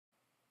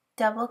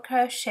double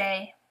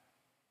crochet,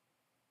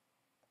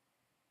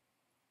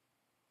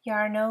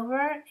 yarn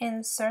over,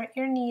 insert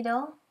your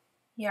needle,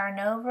 yarn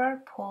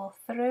over, pull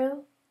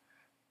through,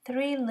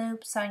 3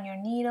 loops on your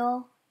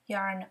needle,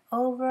 yarn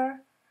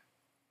over,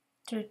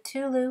 through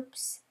 2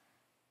 loops,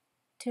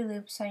 2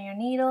 loops on your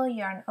needle,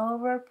 yarn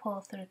over,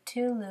 pull through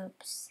 2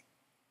 loops.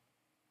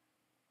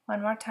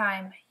 One more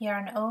time,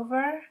 yarn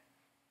over,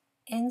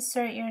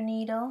 insert your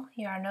needle,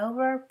 yarn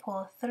over,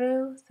 pull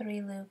through,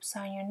 3 loops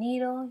on your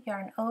needle,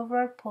 yarn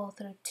over, pull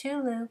through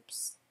 2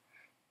 loops,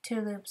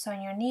 2 loops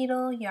on your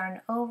needle,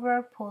 yarn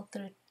over, pull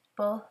through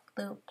both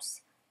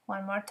loops.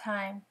 One more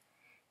time,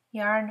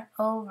 yarn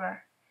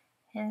over,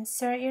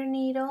 insert your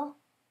needle,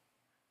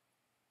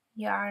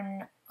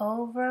 yarn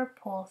over,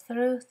 pull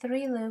through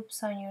 3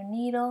 loops on your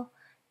needle,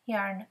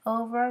 yarn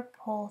over,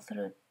 pull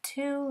through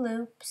 2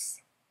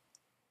 loops,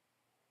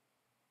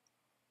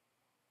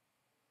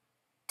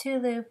 2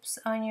 loops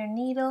on your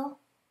needle,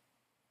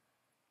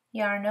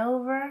 yarn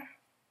over,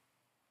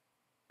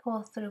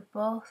 pull through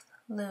both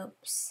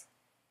loops.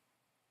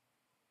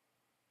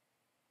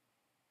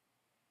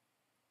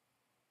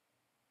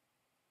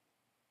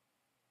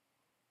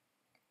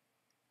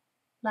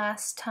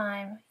 Last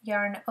time,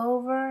 yarn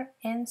over,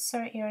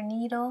 insert your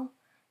needle,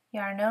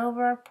 yarn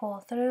over, pull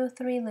through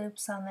 3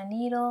 loops on the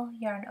needle,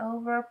 yarn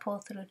over, pull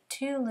through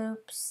 2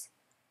 loops,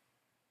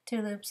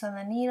 2 loops on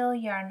the needle,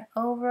 yarn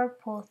over,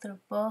 pull through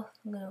both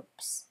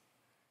loops.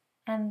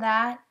 And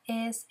that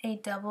is a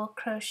double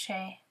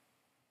crochet.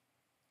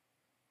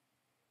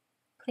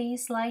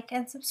 Please like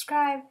and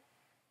subscribe.